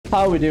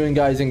How are we doing,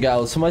 guys and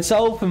gals? So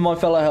myself and my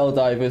fellow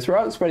Helldivers were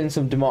out spreading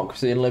some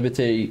democracy and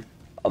liberty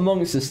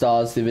amongst the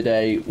stars the other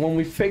day when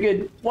we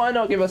figured, why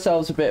not give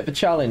ourselves a bit of a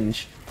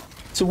challenge?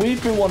 So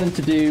we've been wanting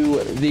to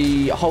do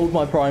the Hold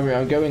My Primary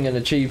Ongoing and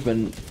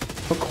Achievement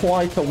for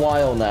quite a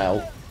while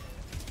now.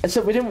 And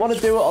so we didn't want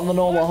to do it on the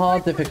normal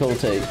hard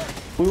difficulty.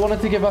 We wanted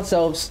to give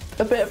ourselves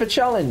a bit of a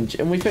challenge,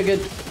 and we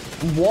figured,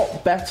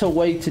 what better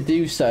way to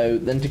do so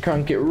than to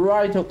crank it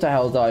right up to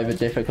Helldiver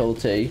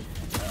difficulty,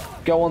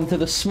 go on to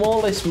the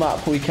smallest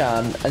map we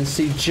can, and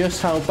see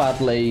just how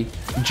badly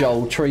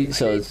Joel treats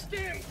us.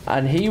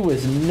 And he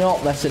was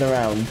not messing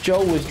around.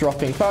 Joel was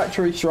dropping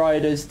factory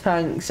striders,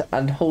 tanks,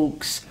 and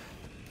hulks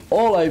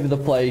all over the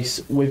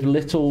place with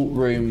little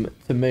room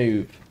to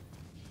move.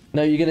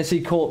 Now you're going to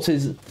see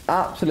corpses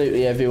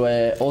absolutely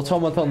everywhere,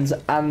 automatons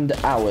and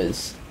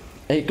ours.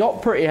 It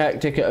got pretty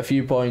hectic at a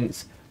few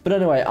points, but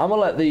anyway, I'm going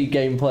to let the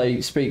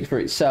gameplay speak for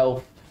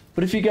itself.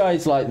 But if you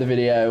guys like the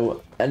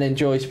video and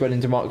enjoy spreading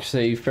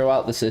democracy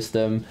throughout the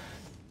system,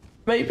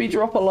 maybe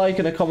drop a like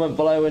and a comment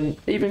below, and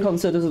even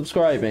consider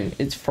subscribing.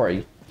 It's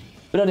free.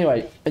 But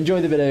anyway, enjoy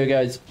the video,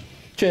 guys.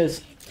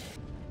 Cheers.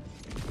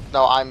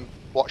 No, I'm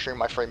watching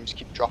my frames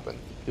keep dropping.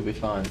 You'll be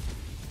fine.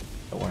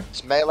 Don't worry.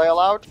 Is melee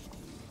allowed?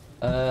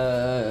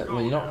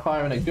 Well, you're not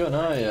firing a gun,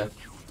 are you?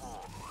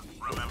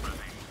 Remember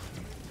this.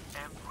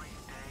 Every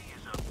day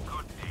is a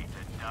good day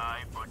to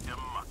die for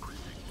democracy.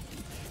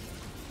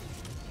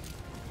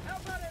 How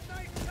about a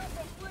nice cup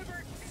of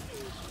liver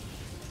tea?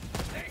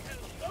 Say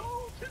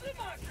hello to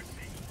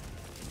democracy.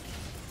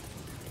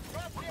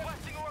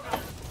 Requesting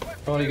order.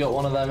 Already got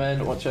one of them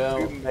in, watch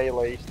out. 2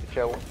 melees to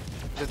kill.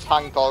 There's a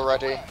tank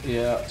already.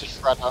 Yeah. It's a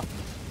shredder.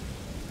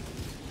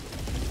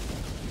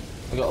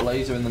 I got a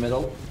laser in the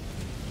middle.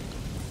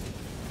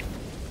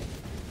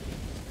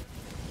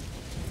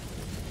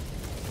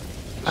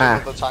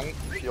 There's another tank.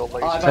 Your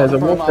laser. I've There's had a to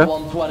throw my walker.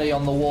 120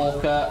 on the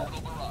walker.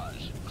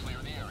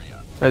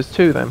 There's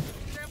two then.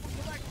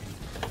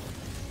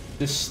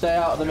 Just stay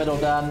out of the middle,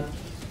 Dan.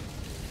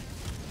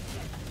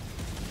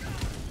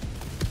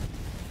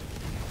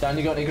 Dan,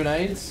 you got any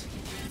grenades?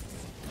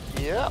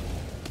 Yeah.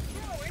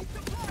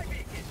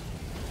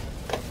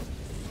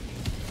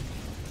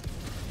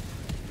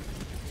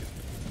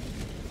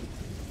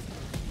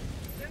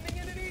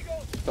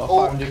 Got a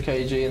 500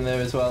 kg in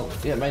there as well.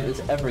 Yeah, mate,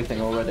 there's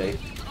everything already.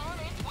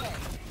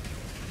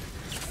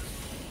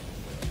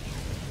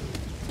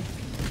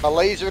 My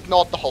laser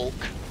ignored the Hulk.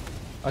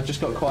 I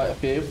just got quite a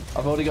few.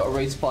 I've already got a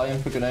resupply in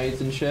for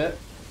grenades and shit.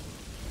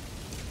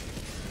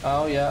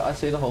 Oh yeah, I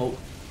see the Hulk.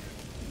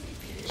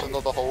 There's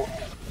another Hulk.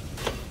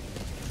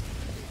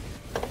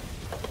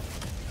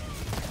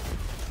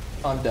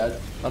 I'm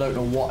dead. I don't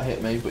know what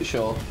hit me, but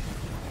sure.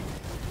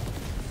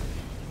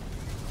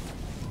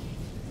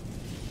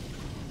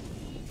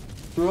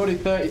 We're already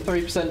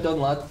 33% done,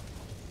 lad.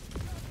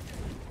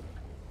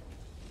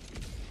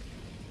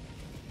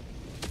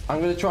 I'm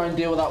going to try and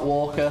deal with that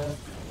walker.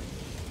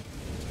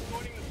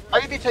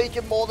 Are they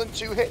taking more than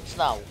 2 hits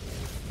now?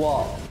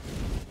 What?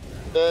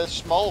 The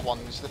small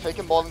ones, they're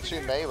taking more than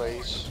 2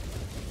 melees.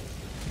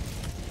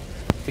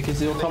 Because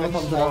the I think it's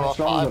automatons 4 are or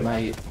stronger, 5.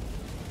 mate.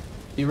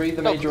 You read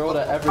the No, major but-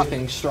 order,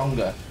 everything's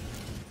stronger.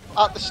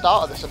 At the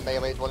start of this, a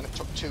melee one, it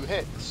took 2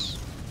 hits.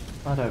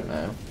 I don't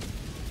know.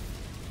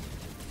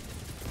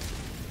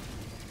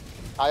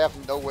 I have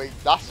no way.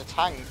 That's a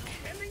tank.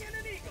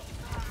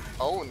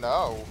 Oh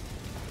no.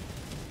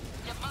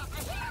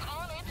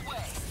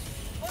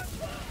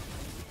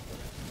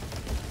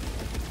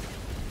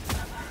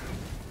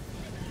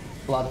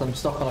 Lad, I'm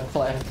stuck on a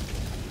cliff.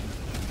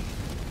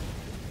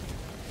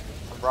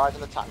 I'm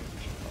riding a tank.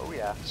 Oh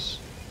yes.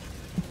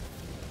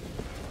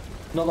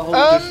 Another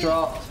Hulk just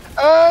dropped.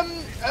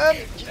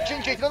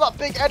 Ginger, you know that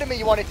big enemy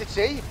you wanted to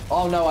see?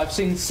 Oh no, I've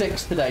seen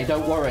 6 today,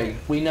 don't worry.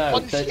 We know.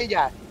 One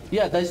here.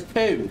 Yeah, there's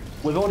 2.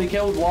 We've already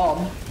killed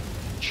 1.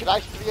 Should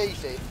I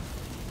 380?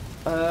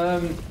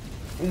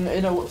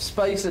 In a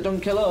space that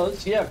don't kill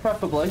us? Yeah,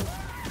 preferably.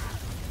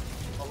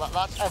 Well,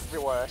 that's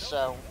everywhere,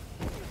 so...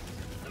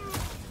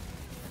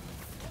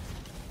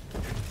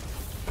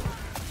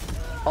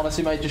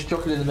 Honestly, mate, just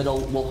chuck it in the middle.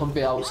 We'll hug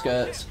the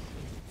outskirts.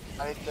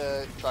 I need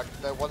to drag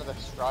one of the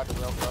striders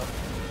real quick.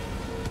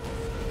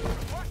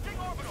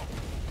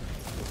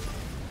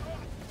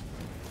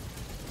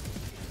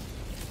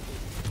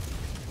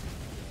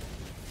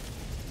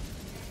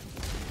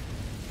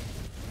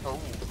 Oh,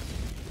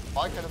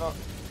 why could I not?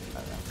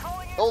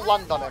 Don't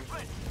land on him.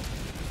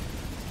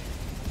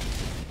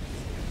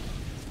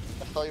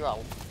 I'll throw you out.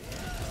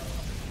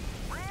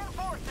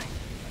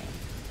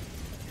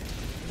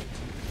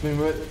 I mean,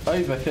 we're at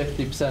over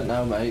 50%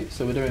 now, mate,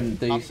 so we're doing I'm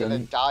gonna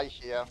decent. die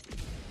here.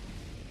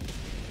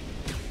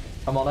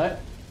 I'm on it.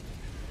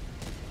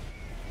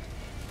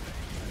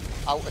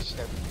 Out of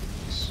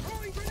stims.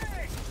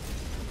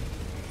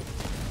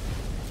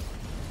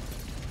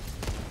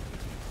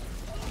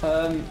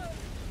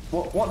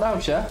 What now,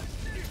 Chef?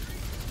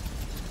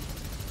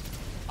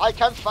 I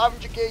can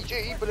 500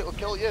 kg, but it will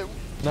kill you.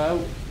 No.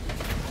 Don't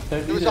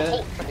There do is a that.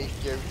 Hulk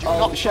beneath you. Do Oh,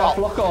 not Chef, drop.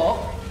 look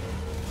up.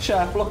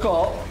 Chef, look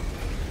up.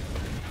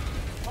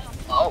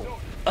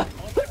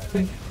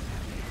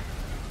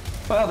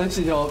 Well, this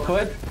is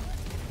awkward.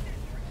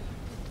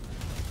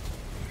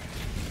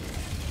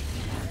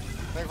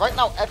 I mean, right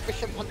now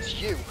everything wants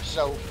you,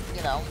 so,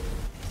 you know.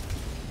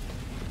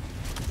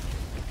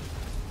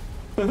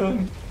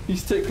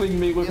 He's tickling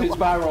me with his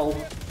barrel.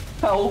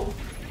 Help!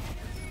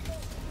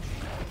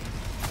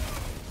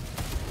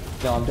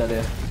 No, I'm dead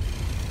here.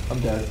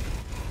 I'm dead.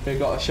 He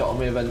got a shot on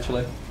me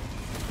eventually.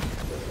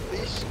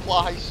 These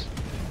supplies.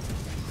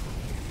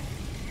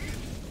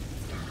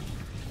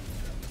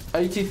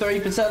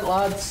 83%,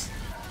 lads.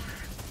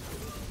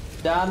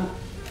 Dan,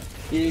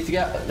 you need to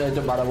get... No, it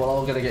doesn't matter. We're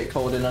all going to get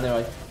called in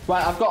anyway.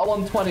 Right, I've got a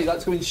 120.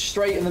 That's going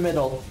straight in the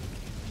middle.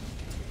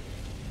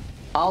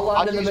 I'll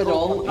land in the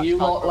middle. You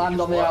lot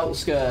land on the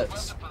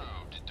outskirts.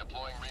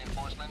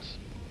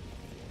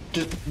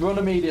 Just run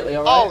immediately,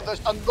 alright? Oh, there's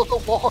another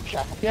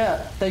walker.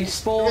 Yeah, they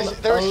spawn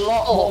a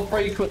lot more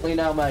frequently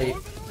now, mate.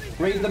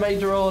 Read the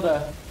major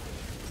order.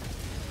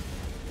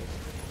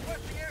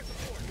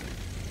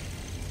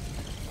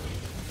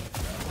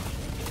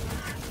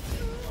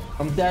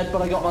 I'm dead,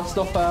 but I got my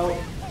stuff out.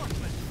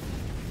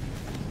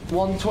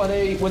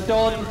 120, we're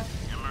done.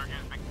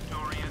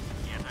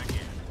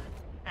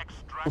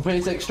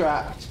 Please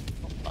extract.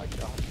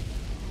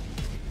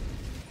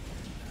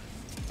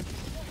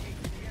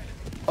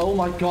 Oh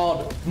my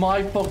god,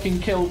 my fucking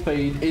kill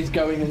feed is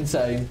going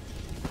insane.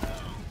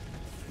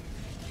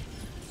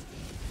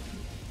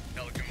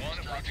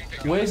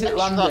 Where's it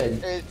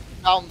landing? Is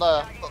down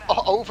there,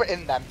 over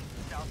in them.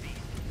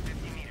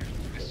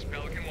 This is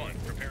Pelican 1,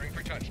 preparing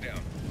for touchdown.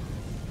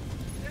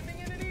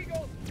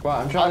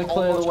 Right, I'm trying to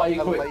clear the way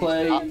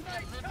quickly.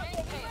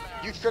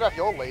 You should have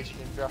your laser,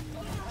 Ninja.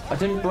 I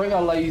didn't bring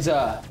a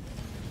laser.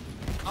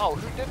 Oh,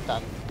 who did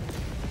then?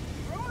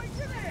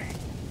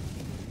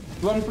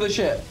 Run for the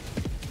ship.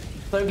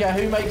 Don't care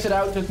who makes it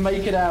out, just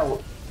make it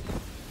out.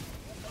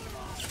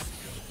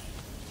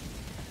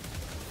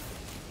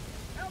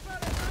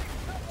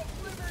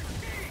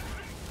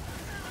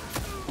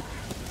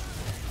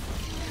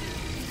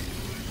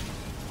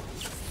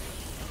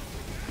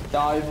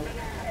 Dive.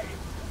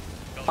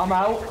 I'm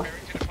out.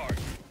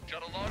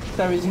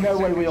 There is no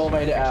way we all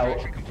made it out.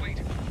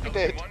 You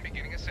did.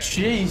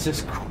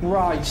 Jesus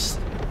Christ.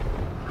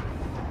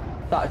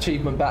 That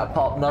achievement better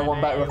pop. No one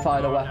better have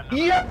fired a weapon.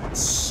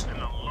 Yes!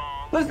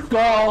 Let's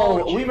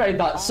go! We made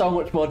that so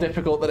much more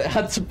difficult than it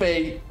had to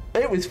be.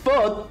 It was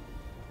fun.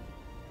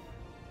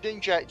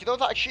 Ninja, do you know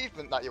that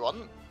achievement that you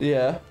want?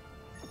 Yeah.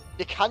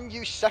 You can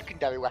use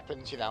secondary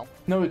weapons, you know.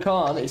 No, we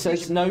can't. It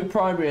says no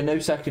primary and no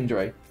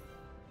secondary.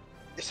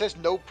 It says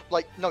no,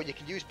 like, no, you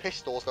can use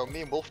pistols though.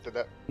 Me and Wolf did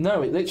it.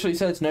 No, it literally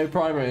says no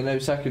primary and no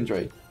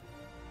secondary.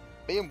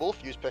 Me and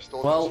Wolf used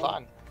pistols, Well, it was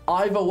fine.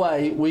 Either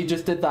way, we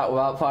just did that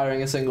without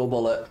firing a single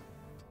bullet.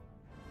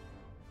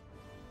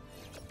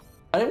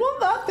 And it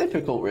wasn't that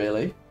difficult,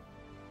 really.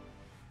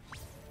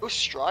 Those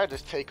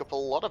Striders take up a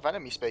lot of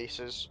enemy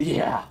spaces.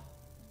 Yeah.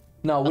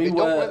 No, we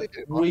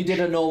did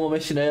a normal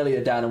mission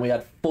earlier, Dan, and we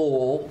had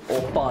 4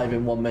 or 5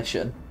 in one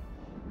mission.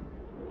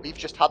 We've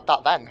just had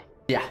that then.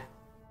 Yeah.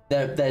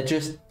 They're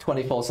just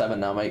 24/7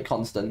 now, mate,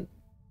 constant.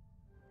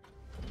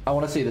 I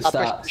want to see the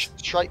stats.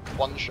 Strike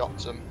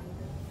one-shots them.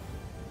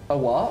 A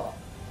what?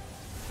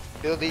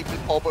 The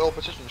orbital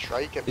precision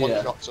strike, it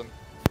one-shots them.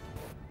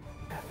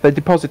 They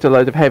deposit a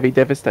load of heavy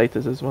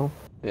devastators as well.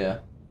 Yeah.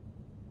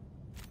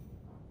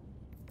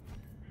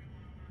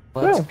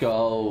 Let's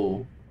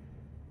go.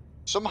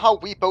 Somehow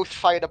we both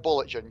fired a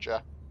bullet,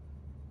 Ginger.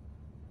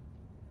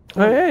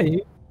 Oh yeah,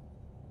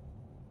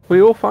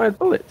 we all fired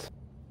bullets.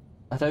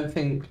 I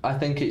think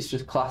it's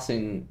just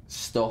classing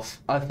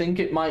stuff. I think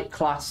it might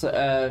class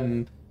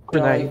Grenades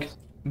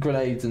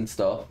and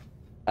stuff,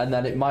 and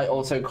then it might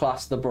also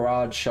class the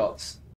barrage shots